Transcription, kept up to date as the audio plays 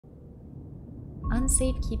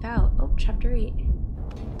Unsafe, keep out. Oh, chapter 8.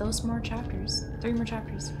 Those more chapters. 3 more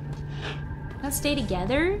chapters. Let's stay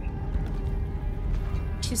together?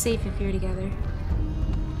 Too safe if you're together.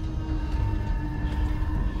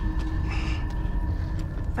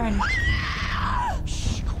 Friend. No,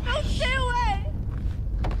 stay away!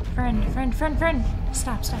 Friend.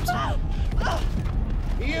 Stop.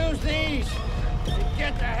 Use these to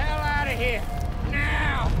get the hell out of here.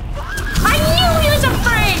 Now! I knew he was a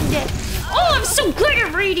friend! Oh, I'm so good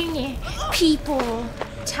at reading people.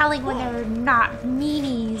 Telling when they're not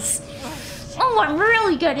meanies. Oh, I'm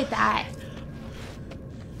really good at that.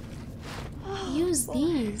 Use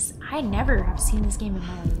these. I never have seen this game in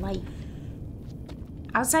my life.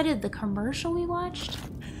 Outside of the commercial we watched.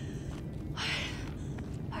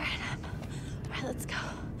 Alright, let's go.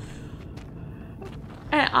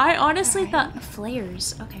 And I honestly thought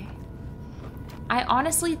flares. Okay. I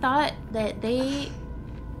honestly thought that they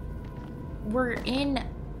were in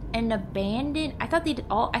an abandoned. I thought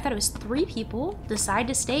it was 3 people decide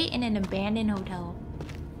to stay in an abandoned hotel.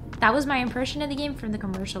 That was my impression of the game from the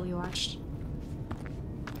commercial we watched.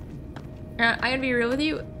 I gotta be real with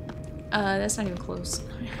you. That's not even close.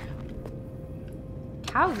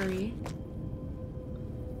 Calgary.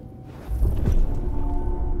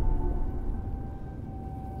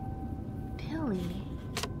 Billy.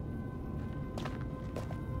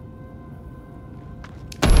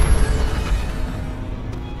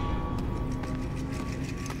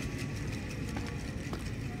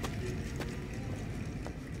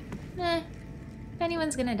 If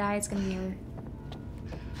anyone's gonna die, it's gonna be her.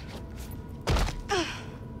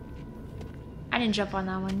 I didn't jump on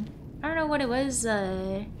that one. I don't know what it was.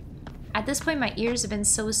 At this point, my ears have been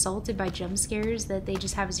so assaulted by jump scares that they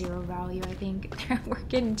just have 0 value, I think.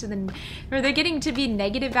 They're getting to be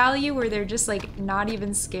negative value where they're just like not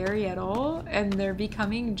even scary at all and they're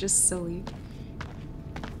becoming just silly.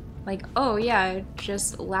 Like, oh yeah,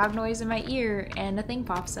 just loud noise in my ear and a thing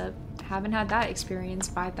pops up. Haven't had that experience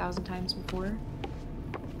 5,000 times before.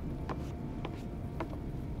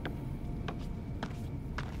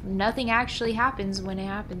 Nothing actually happens when it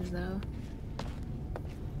happens, though.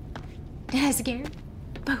 Did I scare?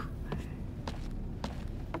 Boo!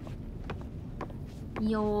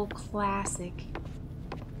 Yo, classic.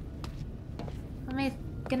 Am I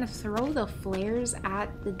gonna throw the flares at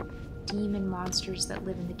the demon monsters that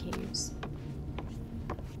live in the caves?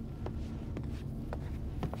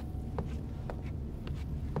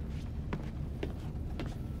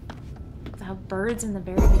 The birds in the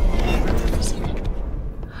very beginning.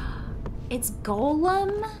 It's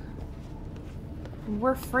Golem?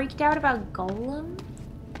 We're freaked out about Golem?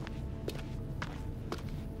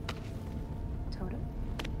 Totem?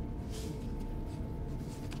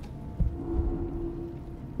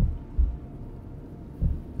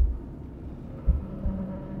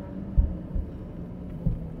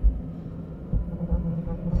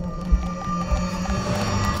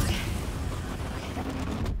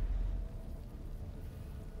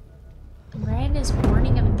 Red is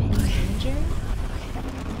warning of impending danger?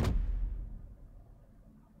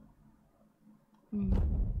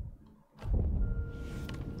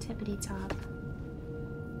 Tippity top.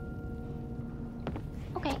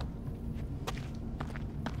 Okay.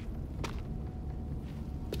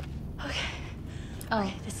 Okay. Oh.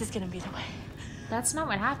 Okay, this is gonna be the way. That's not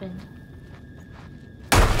what happened.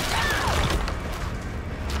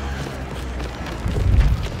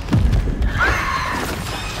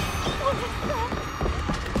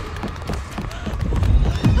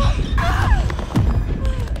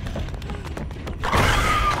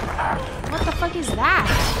 What the fuck is that?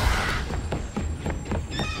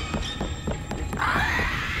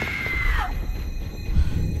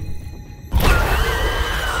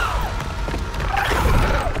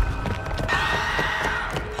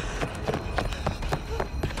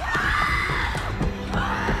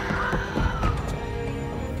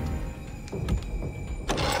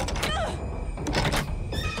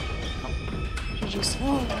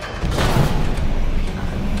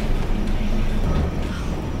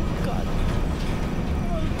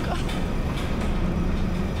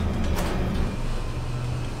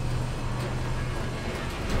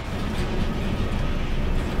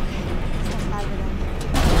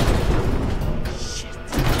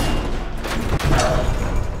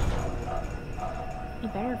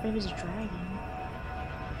 It was a dragon.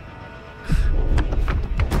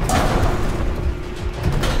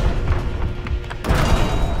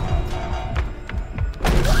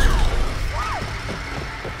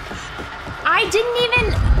 I didn't even...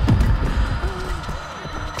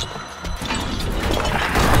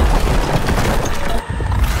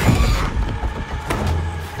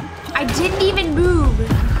 I didn't even move.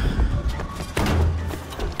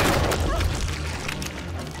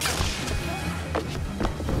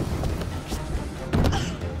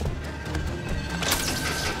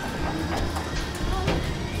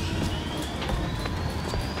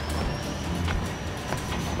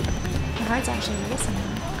 My heart's actually racing.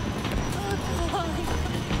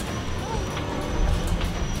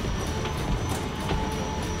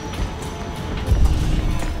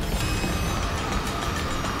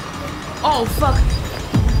 Oh, fuck.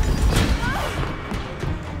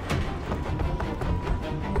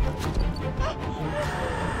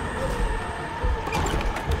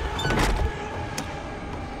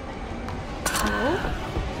 Hello?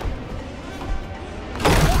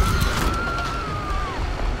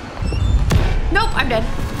 Nope, I'm dead.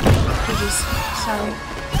 GG's. Sorry.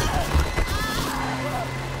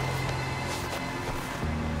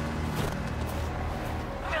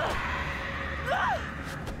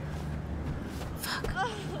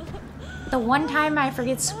 The one time I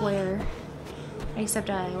forget square. Except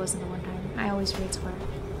it wasn't the one time. I always forget square.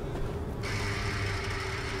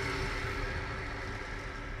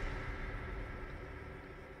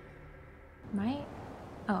 Might?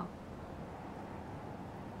 Oh.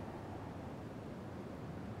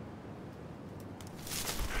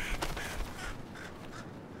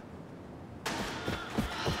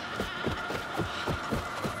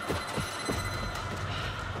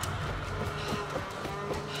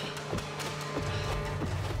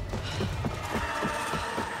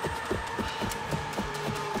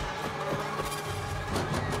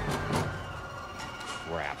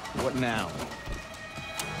 What now?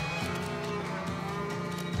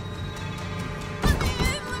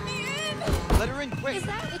 Let me in! Let her in quick! Is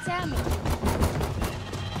that? It's Emma.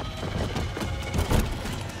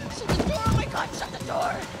 Shut the door! Oh my god, shut the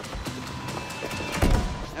door!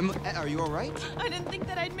 Emma, are you alright? I didn't think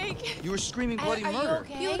that I'd make it. You were screaming bloody Are murder.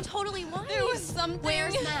 you okay? You totally was. There was something.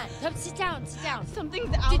 Where's Matt? Come sit down, sit down.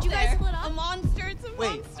 Something's out there. Did you guys split up? A monster, it's a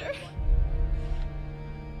monster.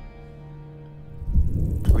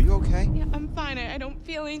 Are you okay? Yeah, I'm fine. I don't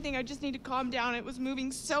feel anything. I just need to calm down. It was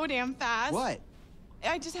moving so damn fast. What?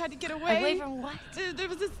 I just had to get away. Away from what? There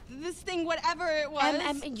was this thing, whatever it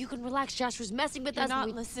was. You can relax. Josh was messing with You're us. not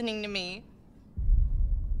listening to me.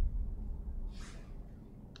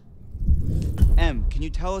 Em, can you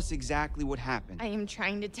tell us exactly what happened? I am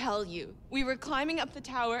trying to tell you. We were climbing up the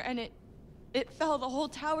tower and it fell. The whole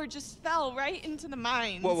tower just fell right into the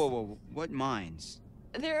mines. Whoa, whoa, whoa. What mines?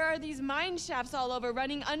 There are these mine shafts all over,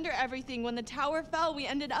 running under everything. When the tower fell, we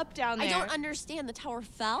ended up down there. I don't understand. The tower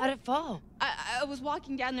fell? How'd it fall? I was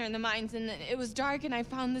walking down there in the mines, and it was dark, and I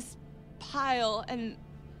found this pile, and...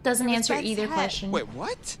 Doesn't there was answer Beth's either head. question. Wait,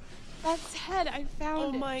 what? Beth's head, I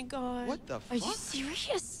found it. Oh my god. What the fuck? Are you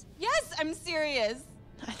serious? Yes, I'm serious.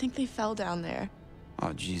 I think they fell down there.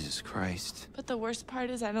 Oh, Jesus Christ. But the worst part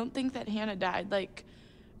is I don't think that Hannah died, like,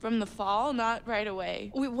 from the fall, not right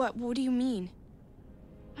away. Wait, what do you mean?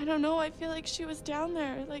 I don't know, I feel like she was down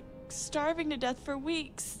there, like, starving to death for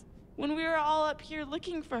weeks. When we were all up here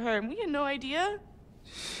looking for her, and we had no idea.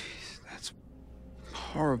 Jeez, that's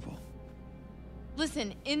horrible.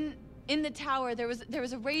 Listen, in the tower, there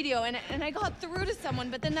was a radio, and I got through to someone,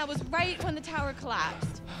 but then that was right when the tower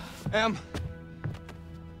collapsed. Em,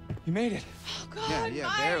 you made it. Oh, God, Yeah,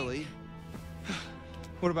 Mike. barely.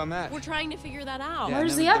 What about Matt? We're trying to figure that out. Yeah,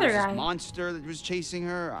 Where's and then the other there was guy? this monster that was chasing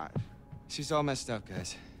her. She's all messed up,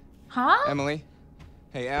 guys. Huh? Emily?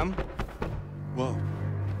 Hey, Em? Whoa.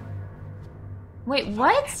 Wait,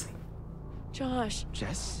 what? Josh.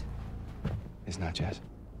 Jess? It's not Jess.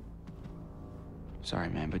 Sorry,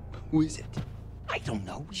 man, but who is it? I don't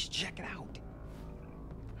know. We should check it out.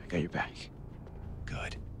 I got your back.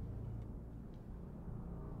 Good.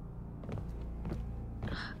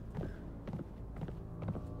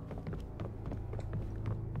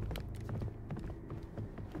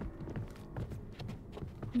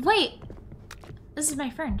 Wait. This is my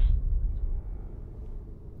friend.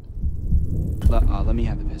 Let me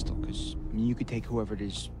have the pistol, because you could take whoever it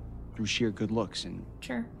is through sheer good looks and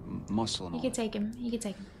Sure. muscle and You all could that. take him. You could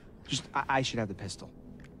take him. Just, I should have the pistol.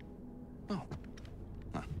 Oh.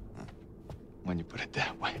 When you put it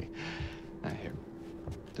that way. Here.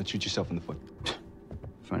 Don't shoot yourself in the foot.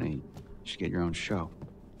 Funny, you should get your own show.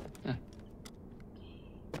 Yeah.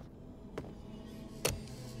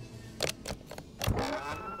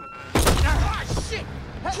 Ah, shit!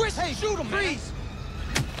 Chris, hey, shoot him, freeze!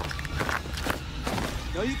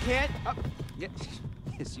 No, you can't.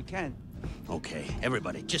 Yes, you can. Okay,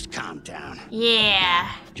 everybody, just calm down.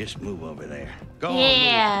 Yeah. Just move over there. Go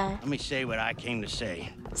Yeah. on, move. Let me say what I came to say.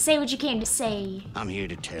 Say what you came to say. I'm here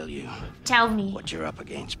to tell you Tell me. what you're up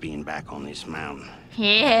against being back on this mountain.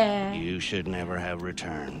 Yeah. You should never have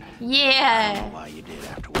returned. I don't Yeah. know why you did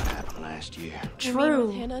after what happened last year. You mean with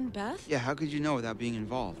True. Hannah and Beth? Yeah, how could you know without being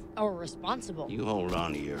involved? Or responsible? You hold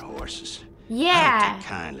on to your horses. I Yeah. don't take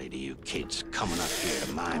kindly to you kids coming up here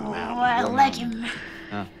to my Oh, mountain. I like him.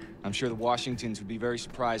 Huh. I'm sure the Washingtons would be very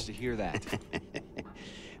surprised to hear that.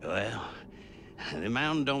 Well, the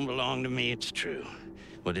mountain don't belong to me, it's true.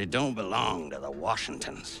 But it don't belong to the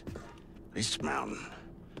Washingtons. This mountain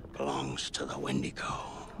belongs to the Wendigo.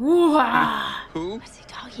 Woo-ah. Who? What's he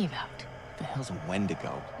talking about? The hell's a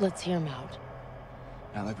Wendigo? Let's hear him out.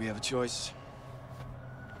 Not like we have a choice.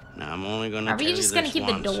 Now, I'm only gonna Are tell we you just gonna this keep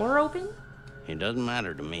once. the door open? It doesn't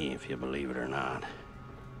matter to me if you believe it or not.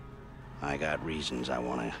 I got reasons I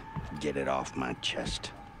want to get it off my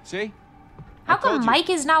chest. See? How I told come you. Mike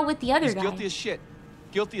is not with the other He's guy? guilty as shit.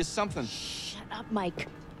 Guilty as something. Shut up, Mike.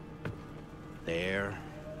 There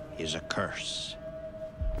is a curse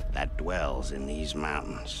that dwells in these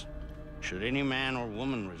mountains. Should any man or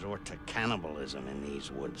woman resort to cannibalism in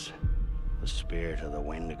these woods, the spirit of the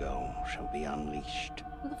Wendigo shall be unleashed.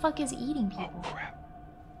 Who the fuck is eating people? Oh, crap.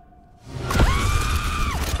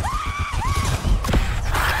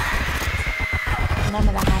 None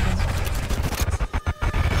of that happened.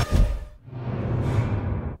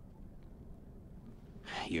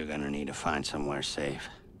 You're gonna need to find somewhere safe.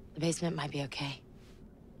 The basement might be okay.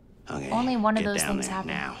 Okay. Only one of get those down things there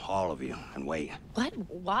happened. now, all of you, and wait. What?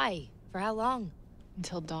 Why? For how long?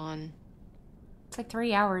 Until dawn. It's like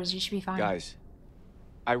 3 hours. You should be fine. Guys,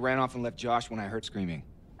 I ran off and left Josh when I heard screaming.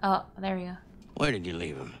 Oh, there we go. Where did you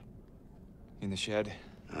leave him? In the shed.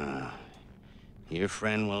 Your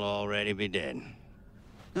friend will already be dead.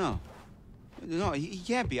 No. No, he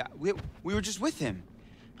can't be. We were just with him.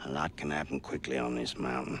 A lot can happen quickly on this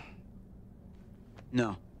mountain.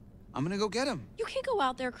 No. I'm gonna go get him. You can't go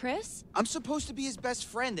out there, Chris. I'm supposed to be his best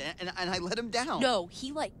friend, and I let him down. No,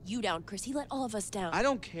 he let you down, Chris. He let all of us down. I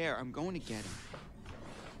don't care. I'm going to get him.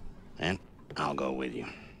 And I'll go with you.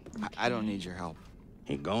 I don't need your help.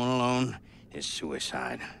 You're going alone is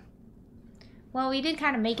suicide. Well, we did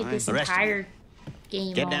kind of make it this The rest of entire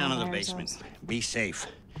game. Get all down to by the basement. ourselves. Be safe.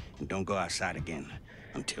 And don't go outside again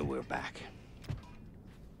until we're back.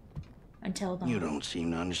 Until dawn. You don't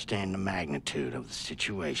seem to understand the magnitude of the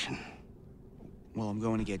situation. Well, I'm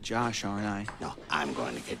going to get Josh, aren't I? No, I'm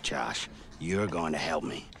going to get Josh. You're going to help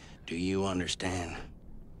me. Do you understand?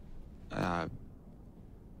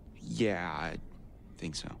 Yeah, I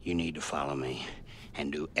think so. You need to follow me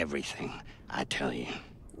and do everything I tell you.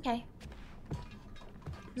 Okay.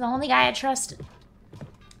 He's the only guy I trusted.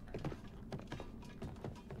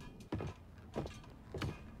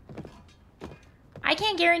 I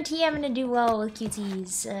can't guarantee I'm gonna do well with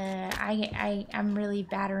QTs. I'm really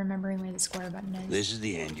bad at remembering where the square button is. This is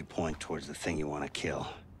the end. You point towards the thing you want to kill.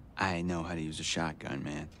 I know how to use a shotgun,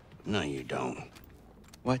 man. No, you don't.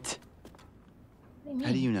 What? What do you mean?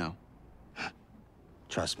 How do you know?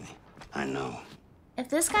 Trust me, I know. If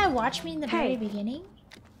this guy watched me in the very beginning,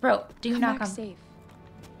 bro, do not come. Safe.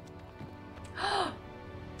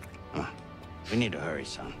 We need to hurry,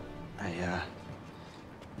 son.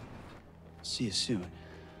 See you soon.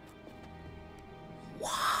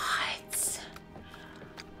 What?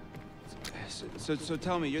 So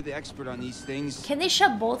tell me, you're the expert on these things. Can they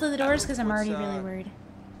shut both of the doors? Because I'm What's, already really worried.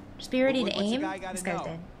 Just be ready to what's the aim. guy gotta This guy's know?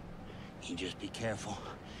 dead. You just be careful.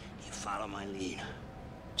 You follow my lead.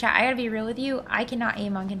 Chat, I gotta be real with you. I cannot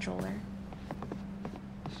aim on controller.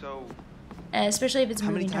 So, Especially if it's how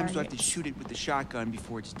moving many times do I have to targets. shoot it with the shotgun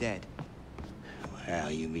before it's dead?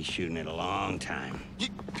 Well, you'll be shooting it a long time.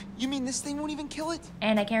 You mean this thing won't even kill it?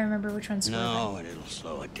 And I can't remember which one's square No, and it'll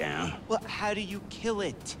slow it down. Well, how do you kill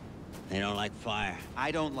it? They don't like fire.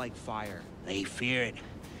 I don't like fire. They fear it.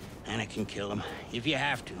 And it can kill them if you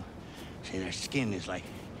have to. See, their skin is like...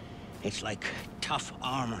 It's like tough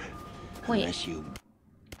armor. Wait. Unless you...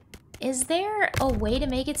 Is there a way to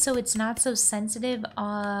make it so it's not so sensitive?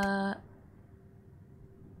 I'm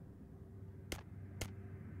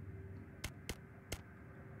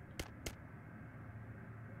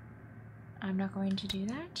not going to do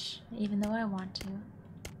that, even though I want to.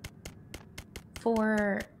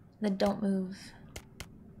 For the don't move.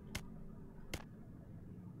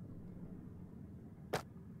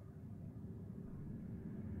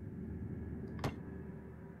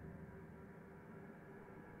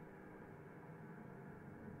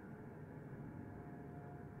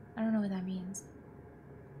 I don't know what that means.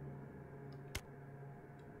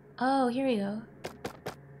 Oh, here we go.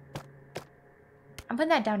 I'm putting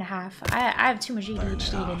that down to half. I have too much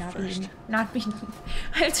ADHD to not be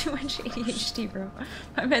I have too much ADHD, bro.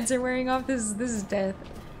 My meds are wearing off. This is death.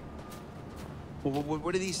 Well,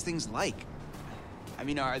 what are these things like? I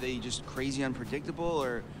mean, are they just crazy unpredictable,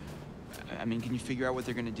 or I mean, can you figure out what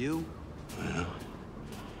they're gonna do? Well,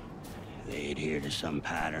 they adhere to some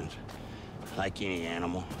patterns, like any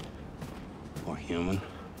animal or human.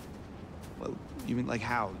 Well, you mean like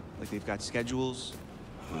how? Like they've got schedules?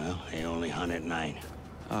 Well, they only hunt at night.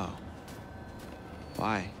 Oh.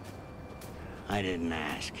 Why? I didn't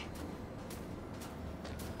ask.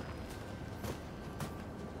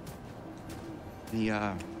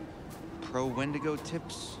 The, pro Wendigo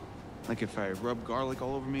tips? Like if I rub garlic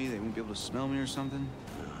all over me, they won't be able to smell me or something?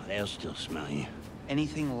 They'll still smell you.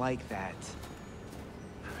 Anything like that?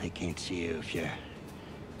 They can't see you if you're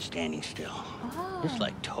standing still. Oh. Just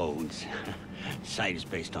like toads. Sight is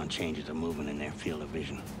based on changes of movement in their field of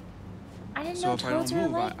vision. I didn't So know if I don't toads were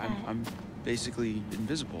move, like that. I'm basically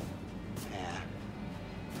invisible. Yeah.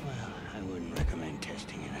 Well, I wouldn't recommend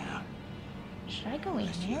testing it out. Should I go in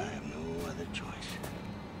Unless you there? have no other choice.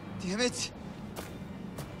 Damn it!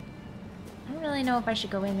 I don't really know if I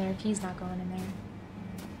should go in there if he's not going in there.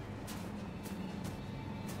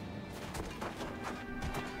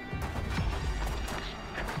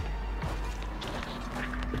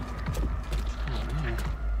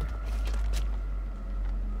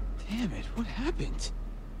 Damn it, what happened?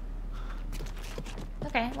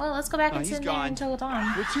 Okay, well, let's go back and He's sit there gone. until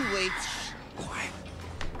dawn. We're too late. Quiet.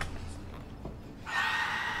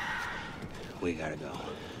 We gotta go.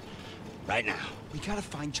 Right now. We gotta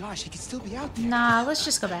find Josh. He could still be out there. Nah, let's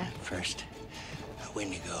just go back. First,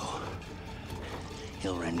 Wendigo.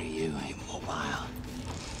 He'll render you immobile.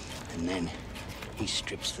 And then he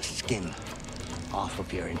strips the skin off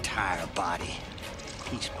of your entire body,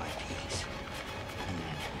 piece by piece. And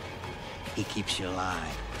then he keeps you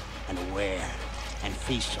alive and aware and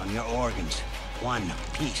feasts on your organs, one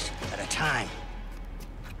piece at a time.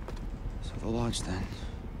 So the launch then.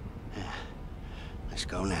 Yeah. Let's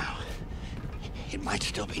go now. It might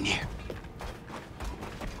still be near.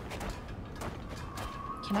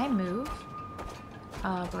 Can I move?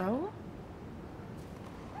 Bro?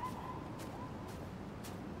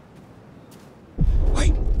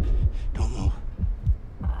 Wait! Don't move.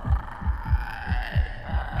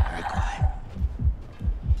 Very quiet.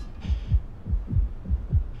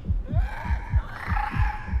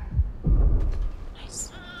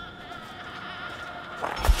 Nice.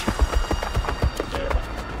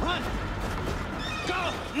 Run!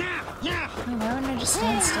 Go! Now! Now! Wait, why wouldn't I just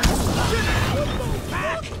stand still?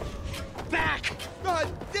 Back! Back! God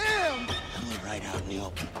damn! And we're right out in the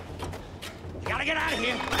open. We gotta get out of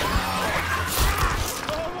here!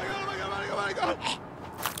 Oh my god, oh my god, oh my god, oh my god!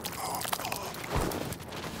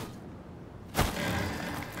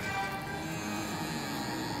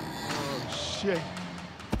 Oh shit.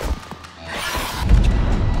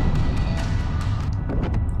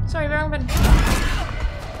 Sorry, wrong button.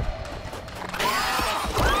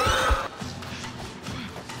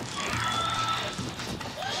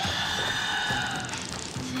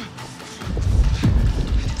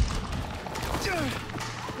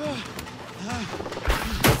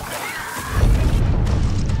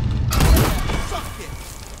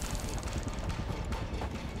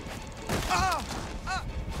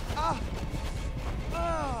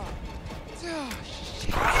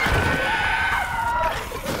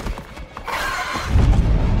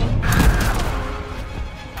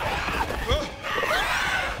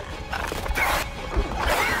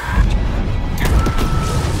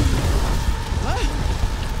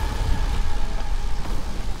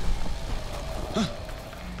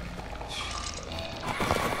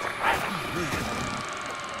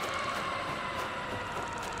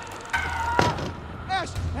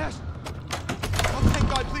 Ash! Oh, thank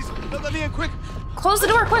God, please, let me in quick! Close the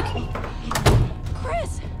door, quick!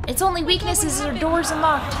 Chris! Its only weakness is your door's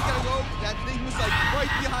unlocked. We gotta go, that thing was like right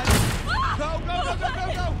behind us. Go, go, go, go,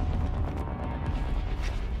 go, go!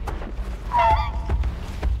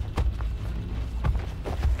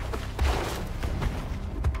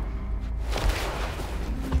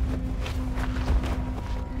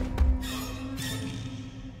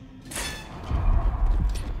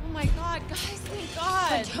 Oh my god, guys, thank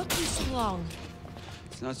God. What took you so long?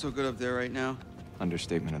 It's not so good up there right now.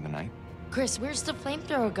 Understatement of the night. Chris, where's the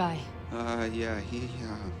flamethrower guy? Yeah,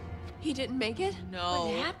 He didn't make it? No.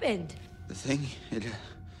 What happened? the thing, it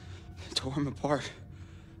tore him apart.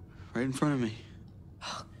 Right in front of me.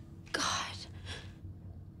 Oh, God.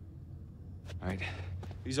 All right.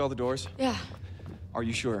 These all the doors? Yeah. Are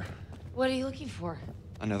you sure? What are you looking for?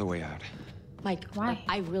 Another way out. Mike, Why?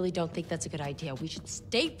 I really don't think that's a good idea. We should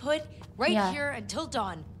stay put right Yeah. here until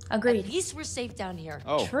dawn. Agreed. At least we're safe down here.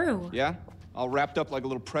 Oh. True. Yeah? All wrapped up like a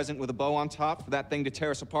little present with a bow on top for that thing to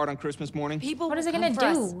tear us apart on Christmas morning? People What is will it gonna come for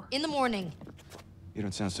us do? in the morning. You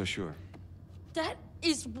don't sound so sure. That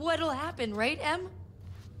is what'll happen, right, Em?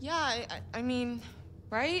 Yeah, I mean,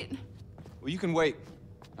 right? Well, you can wait.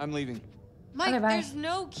 I'm leaving. Mike, Okay, bye. there's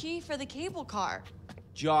no key for the cable car.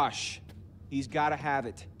 Josh. He's gotta have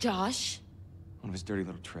it. Josh? One of his dirty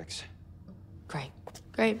little tricks. Great.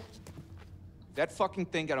 Great. If that fucking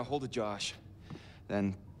thing got a hold of Josh,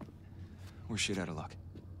 then we're shit out of luck.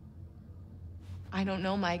 I don't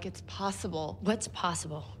know, Mike. It's possible. What's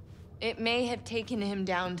possible? It may have taken him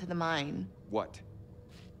down to the mine. What?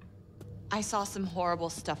 I saw some horrible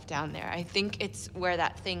stuff down there. I think it's where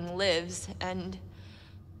that thing lives, and...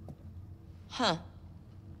 Huh.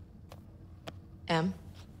 Em?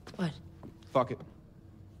 What? Fuck it.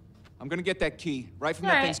 I'm gonna get that key right from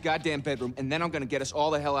All that right. thing's goddamn bedroom, and then I'm gonna get us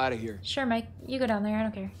all the hell out of here. Sure, Mike. You go down there. I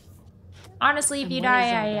don't care. Honestly, if And you what is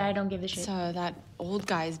all die, that? I don't give a shit. So that old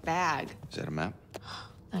guy's bag. Is that a map?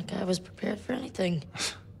 That guy was prepared for anything.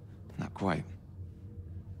 Not quite.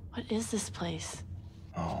 What is this place?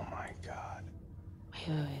 Oh my god.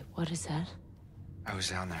 Wait. What is that? I was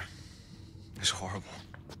down there. It was horrible.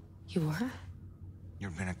 You were?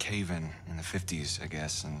 There'd been a cave-in in the 50s, I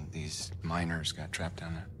guess, and these miners got trapped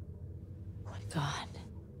down there. Oh my God.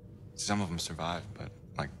 Some of them survived, but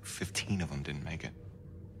like 15 of them didn't make it.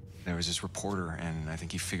 There was this reporter, and I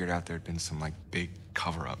think he figured out there'd been some like big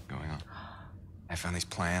cover-up going on. I found these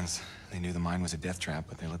plans. They knew the mine was a death trap,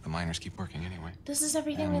 but they let the miners keep working anyway. This is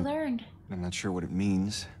everything we learned. I'm not sure what it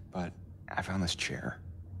means, but I found this chair.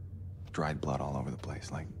 Dried blood all over the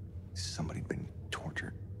place, like somebody'd been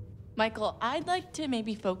tortured. Michael, I'd like to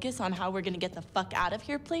maybe focus on how we're gonna get the fuck out of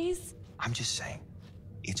here, please. I'm just saying,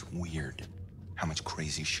 it's weird how much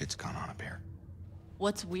crazy shit's gone on up here.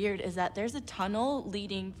 What's weird is that there's a tunnel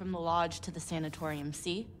leading from the lodge to the sanatorium,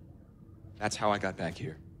 see? That's how I got back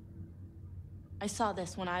here. I saw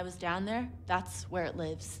this when I was down there. That's where it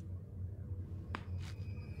lives.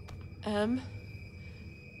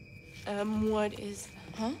 What is...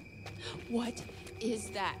 Huh? What is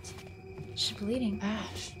that? She's bleeding.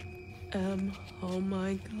 Ash. Oh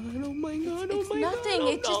my god, oh my god, It's oh my nothing. god.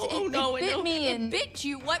 It just it bit me It and bit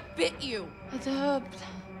you? What bit you?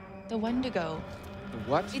 the Wendigo.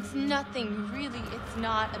 What? It's nothing, really. It's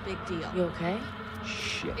not a big deal. You okay?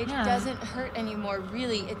 Shit. It Yeah. doesn't hurt anymore,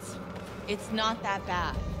 really. It's not that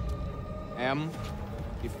bad. Em,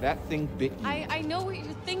 if that thing bit you... I know what you're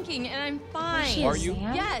thinking, and I'm fine. She Are is, you?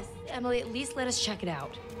 Sam? Yes. Emily, at least let us check it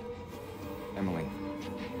out. Emily,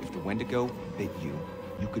 if the Wendigo bit you,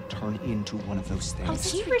 you could turn into one of those things. Oh,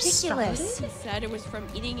 It's he ridiculous. He said it was from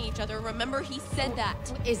eating each other. Remember, he said that.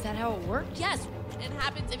 Is that how it worked? Yes, it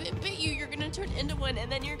happens. If it bit you, you're gonna turn into one,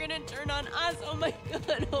 and then you're gonna turn on us. Oh my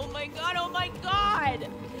god, oh my god, oh my god!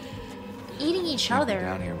 Eating each You'll be other.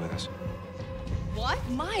 down here with us. What?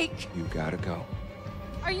 Mike, You gotta go.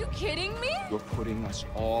 are you kidding me? You're putting us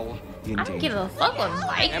all in I danger. don't give a fuck what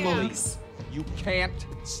Mike Emily, thinks. you can't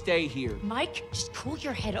stay here. Mike, just cool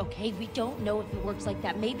your head, okay? We don't know if it works like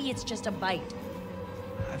that. Maybe it's just a bite.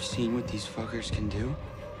 I've seen what these fuckers can do,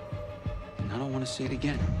 and I don't want to see it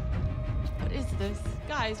again. What is this?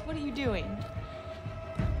 Guys, what are you doing?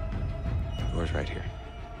 The door's right here.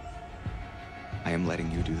 I am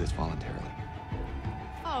letting you do this voluntarily.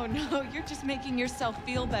 Oh no, you're just making yourself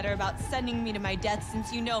feel better about sending me to my death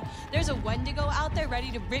since you know there's a Wendigo out there ready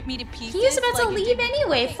to rip me to pieces. He is about to like you leave did-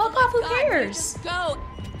 anyway. Okay, Fuck oh my off, who God, dude, cares? just go.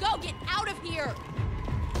 Go, get out of here.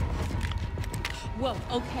 Whoa,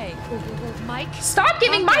 okay. Whoa, Mike. Stop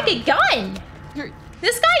giving Mike a gun! You're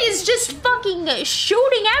This guy is just fucking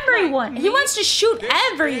shooting everyone. He wants to shoot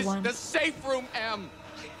everyone. This is the safe room, Em.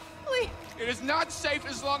 Please. It is not safe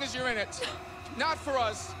as long as you're in it. Not for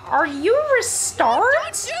us. Are you restart? Do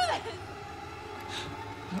this.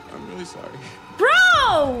 I'm really sorry.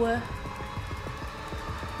 Bro!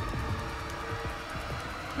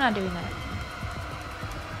 I'm not doing that.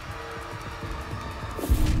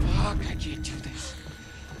 Fuck, I can't do this.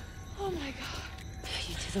 Oh my god.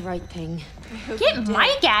 You did the right thing. Get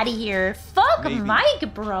Mike out of here. Fuck Maybe.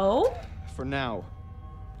 Mike, bro. For now.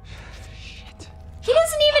 He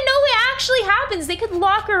doesn't even know it actually happens. They could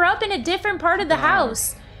lock her up in a different part of the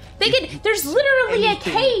house. They could. There's literally a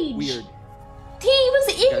Anything cage. Weird. He was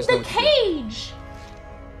guys in know the what to do. cage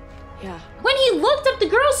Yeah. when he looked up the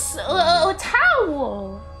girl's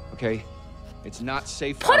towel. Okay, It's not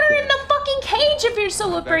safe. Put out her there. in the fucking cage if you're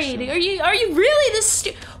so afraid. Are you really this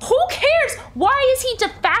who cares? Why is he de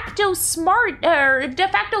facto smart or de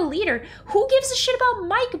facto leader? Who gives a shit about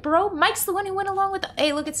Mike, bro? Mike's the one who went along with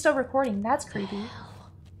hey, look, it's still recording. That's creepy.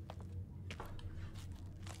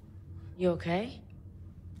 You okay?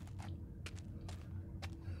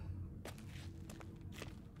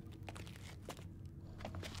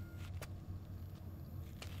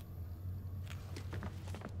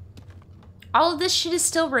 All of this shit is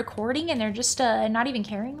still recording and they're just not even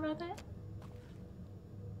caring about that?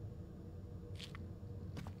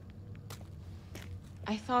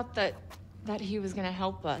 I thought that he was gonna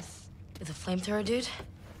help us. The flamethrower dude?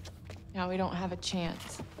 Now we don't have a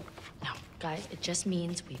chance. No, guys, it just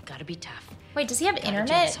means we've got to be tough. Wait, does he have Do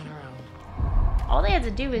internet? this on our own. All they have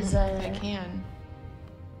to do is I can.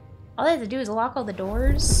 all they have to do is lock all the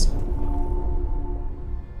doors.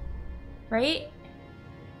 Right?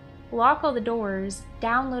 Lock all the doors,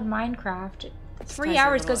 download Minecraft. 3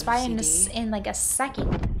 hours goes by in like a second.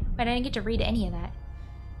 But I didn't get to read any of that.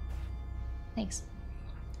 Thanks.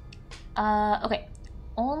 Okay.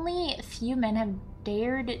 Only a few men have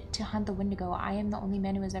dared to hunt the Wendigo. I am the only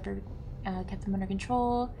man who has ever kept them under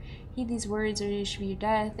control. Heed these words or it should be your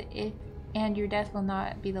death. And your death will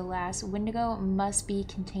not be the last. Wendigo must be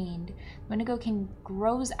contained. Wendigo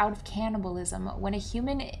grows out of cannibalism. When a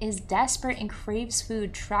human is desperate and craves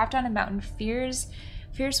food, trapped on a mountain, fierce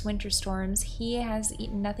winter storms, he has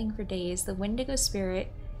eaten nothing for days. The Wendigo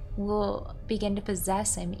spirit will begin to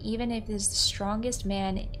possess him, even if his strongest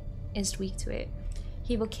man is weak to it.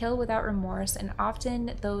 He will kill without remorse, and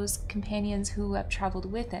often those companions who have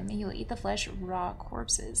traveled with him. He will eat the flesh of raw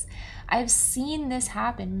corpses. I have seen this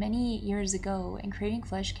happen many years ago, and craving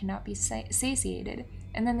flesh cannot be satiated.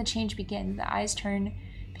 And then the change begins. The eyes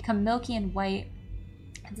become milky and white,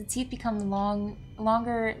 and the teeth become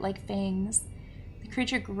longer like fangs. The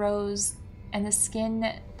creature grows, and the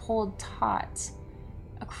skin pulled taut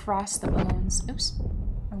across the bones. Oops.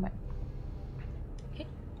 Wrong way.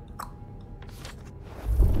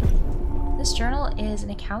 This journal is an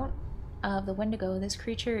account of the Wendigo. This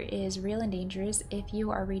creature is real and dangerous. If you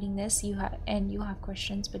are reading this, you have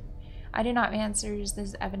questions, but I do not have answers. This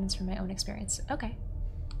is evidence from my own experience. Okay.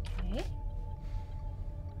 Okay.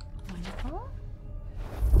 Wonderful.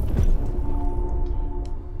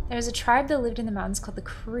 There was a tribe that lived in the mountains called the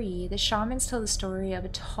Cree. The shamans tell the story of a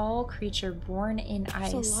tall creature born in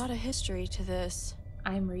ice. There's a lot of history to this.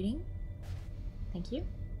 I'm reading. Thank you.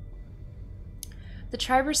 The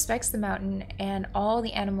tribe respects the mountain and all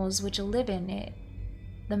the animals which live in it.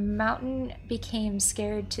 The mountain became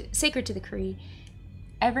sacred to the Cree.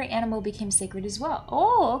 Every animal became sacred as well.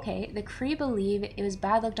 Oh, okay. The Cree believe it was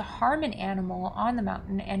bad luck to harm an animal on the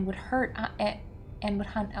mountain and would hunt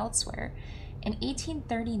elsewhere. In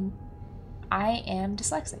 1830, I am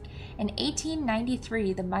dyslexic. In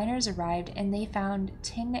 1893, the miners arrived and they found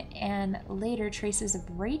tin and later traces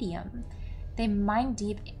of radium. They mined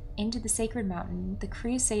deep into the sacred mountain. The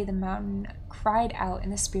Cree say the mountain cried out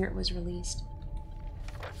and the spirit was released.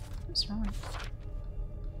 What's wrong?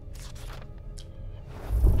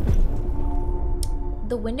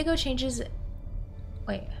 The Wendigo changes...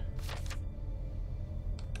 Wait.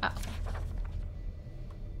 Oh.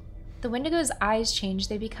 The Wendigo's eyes change.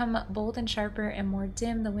 They become bold and sharper and more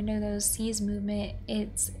dim. The Wendigo sees movement.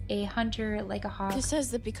 It's a hunter like a hawk. This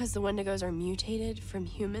says that because the Wendigos are mutated from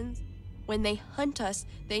humans, when they hunt us,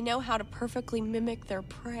 they know how to perfectly mimic their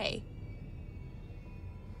prey.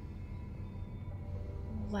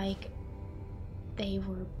 Like they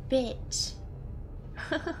were bit.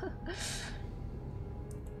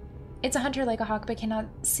 It's a hunter like a hawk but cannot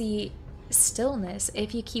see stillness.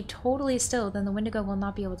 If you keep totally still, then the Wendigo will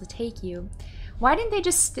not be able to take you. Why didn't they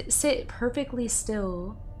just sit perfectly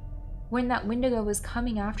still when that Wendigo was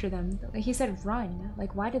coming after them? He said run.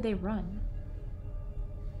 Like, why did they run?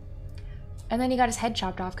 And then he got his head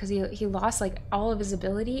chopped off because he lost like all of his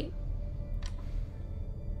ability.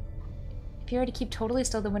 If you were to keep totally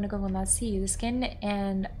still, the Wendigo will not see you. The skin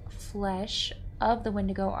and flesh of the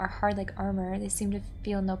Wendigo are hard like armor. They seem to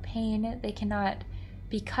feel no pain. They cannot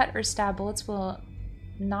be cut or stabbed. Bullets will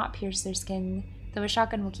not pierce their skin, though a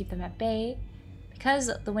shotgun will keep them at bay.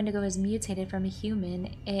 Because the Wendigo is mutated from a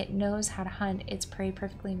human, it knows how to hunt its prey,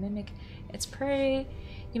 perfectly mimic its prey.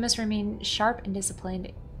 You must remain sharp and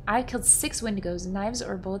disciplined. I killed 6 Wendigos. Knives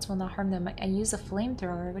or bullets will not harm them. I use a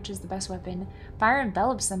flamethrower, which is the best weapon. Fire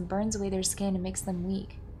envelops them, burns away their skin, and makes them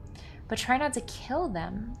weak. But try not to kill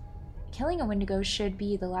them. Killing a Wendigo should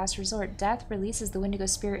be the last resort. Death releases the Wendigo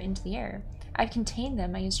spirit into the air. I've contained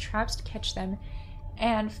them. I use traps to catch them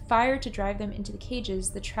and fire to drive them into the cages.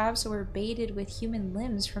 The traps were baited with human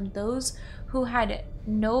limbs from those who had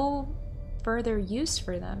no further use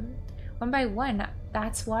for them. One by one,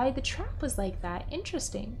 that's why the trap was like that.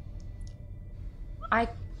 Interesting.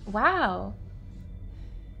 Wow.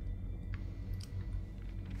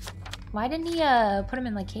 Why didn't he put them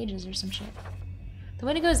in like cages or some shit? The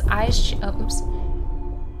Wendigo's eyes oops.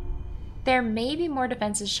 There may be more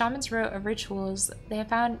defenses. Shamans wrote of rituals. They have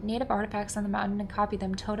found native artifacts on the mountain and copied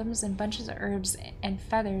them. Totems and bunches of herbs and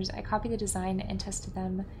feathers. I copied the design and tested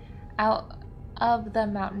them. Out of the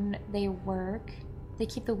mountain they work. They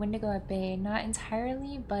keep the Wendigo at bay. Not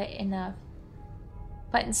entirely, but enough.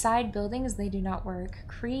 But inside buildings they do not work.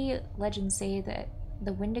 Cree legends say that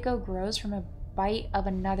the Wendigo grows from a bite of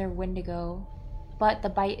another Wendigo, but the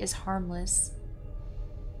bite is harmless.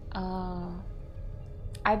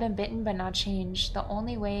 I've been bitten but not changed. The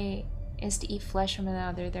only way is to eat flesh from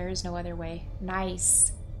another. There is no other way.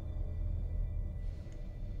 Nice.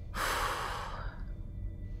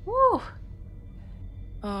 Woo.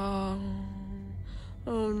 Oh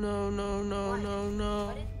no, no, no, no,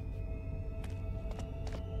 no.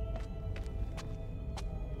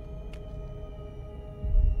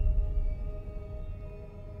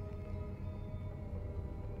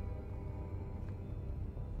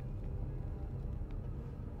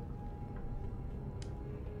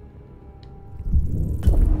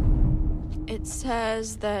 It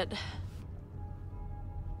says that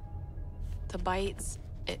the bites,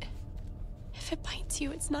 if it bites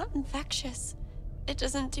you, it's not infectious. It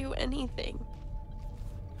doesn't do anything.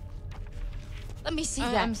 Let me see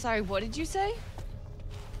that. I'm sorry, what did you say?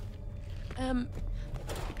 It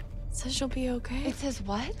says you'll be okay. It says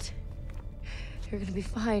what? You're gonna be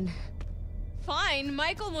fine. Fine,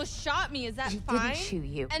 Mike almost shot me, is that He fine? didn't shoot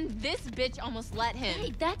you. And this bitch almost let him.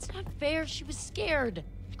 Hey, that's not fair. She was scared.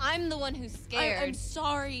 I'm the one who's scared. I'm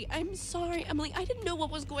sorry. I'm sorry, Emily. I didn't know what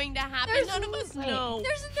was going to happen. None of us know.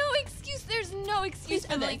 There's no excuse. There's no excuse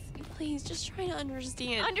for Emily, this. please, just try to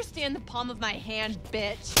understand. Understand the palm of my hand,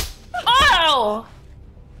 bitch. Oh!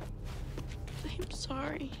 I'm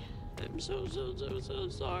sorry. I'm so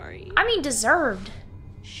sorry. I mean, deserved.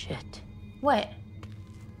 Shit. What?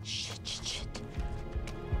 Shit.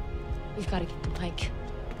 We've got to get the mic.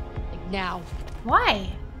 Like, now. Why?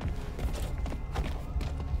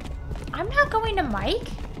 I'm not going to Mike.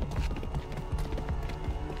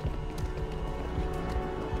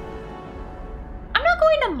 I'm not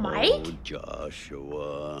going to Mike. Oh,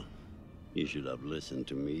 Joshua, you should have listened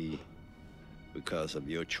to me. Because of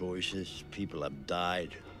your choices, people have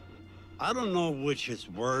died. I don't know which is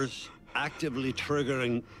worse, actively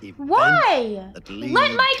triggering events Why? that lead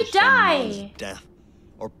Let Mike to die. someone's death,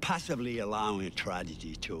 or passively allowing a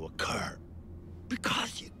tragedy to occur.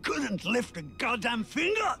 Because you couldn't lift a goddamn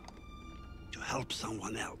finger to help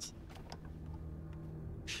someone else.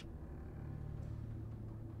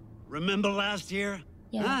 Remember last year?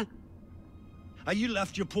 Yeah. Huh? How you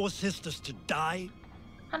left your poor sisters to die?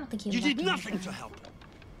 I don't think he You left did me nothing for to help her.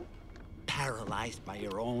 Paralyzed by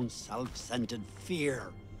your own self-centered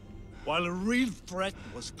fear, while a real threat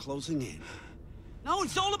was closing in. Now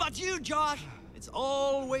it's all about you, Josh. It's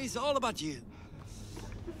always all about you.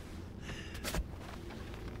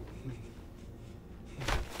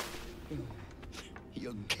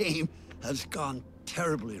 Your game has gone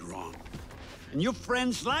terribly wrong. And your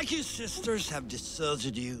friends, like your sisters, have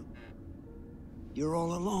deserted you. You're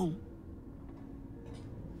all alone.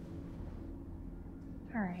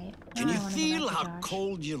 Alright. Can you feel how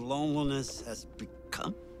cold your loneliness has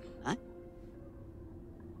become? Huh?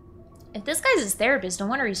 If this guy's his therapist, no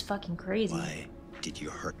wonder he's fucking crazy. Why did you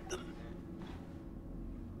hurt them?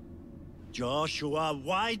 Joshua,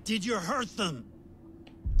 why did you hurt them?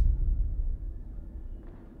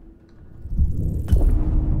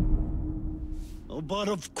 Oh, but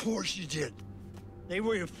of course you did. They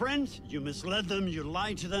were your friends, you misled them, you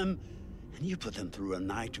lied to them, and you put them through a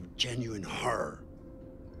night of genuine horror.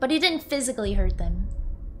 But he didn't physically hurt them.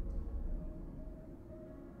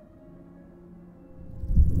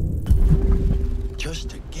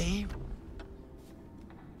 Just a game?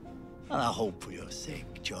 Well, I hope for your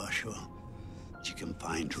sake, Joshua, that you can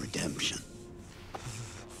find redemption.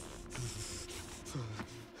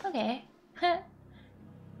 Okay.